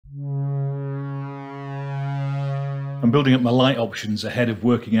I'm building up my light options ahead of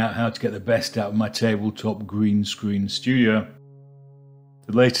working out how to get the best out of my tabletop green screen studio.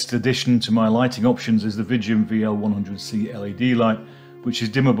 The latest addition to my lighting options is the VIJIM VL100C LED light, which is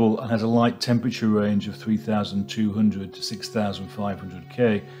dimmable and has a light temperature range of 3200 to 6500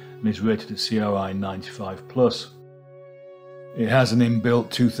 K and is rated at CRI 95+. It has an inbuilt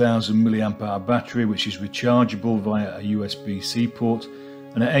 2000 mAh battery which is rechargeable via a USB-C port,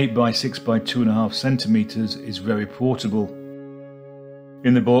 and at 8x6 by 2.5 centimeters is very portable.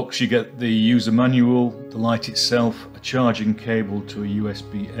 In the box you get the user manual, the light itself, a charging cable to a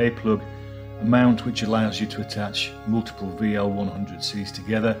USB-A plug, a mount which allows you to attach multiple VL100Cs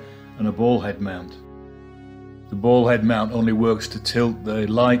together, and a ball head mount. The ball head mount only works to tilt the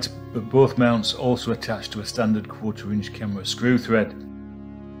light, but both mounts also attach to a standard 1/4" camera screw thread.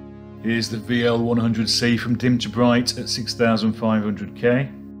 Here's the VL100C from dim to bright at 6500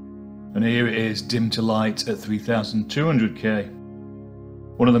 K, and here it is dim to light at 3200 K.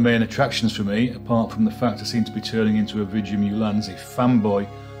 One of the main attractions for me, apart from the fact I seem to be turning into a VIJIM VL100C fanboy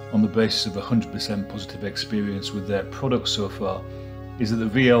on the basis of a 100% positive experience with their products so far, is that the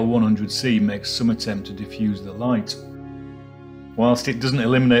VL100C makes some attempt to diffuse the light. Whilst it doesn't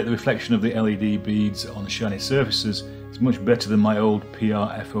eliminate the reflection of the LED beads on shiny surfaces, it's much better than my old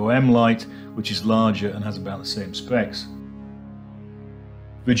PRFOM light, which is larger and has about the same specs.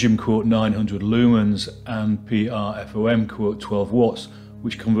 VIJIM quote 900 lumens and PRFOM quote 12 watts,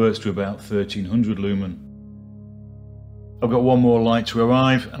 which converts to about 1300 lumen. I've got one more light to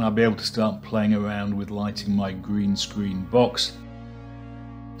arrive and I'll be able to start playing around with lighting my green screen box.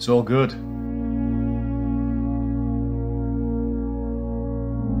 It's all good.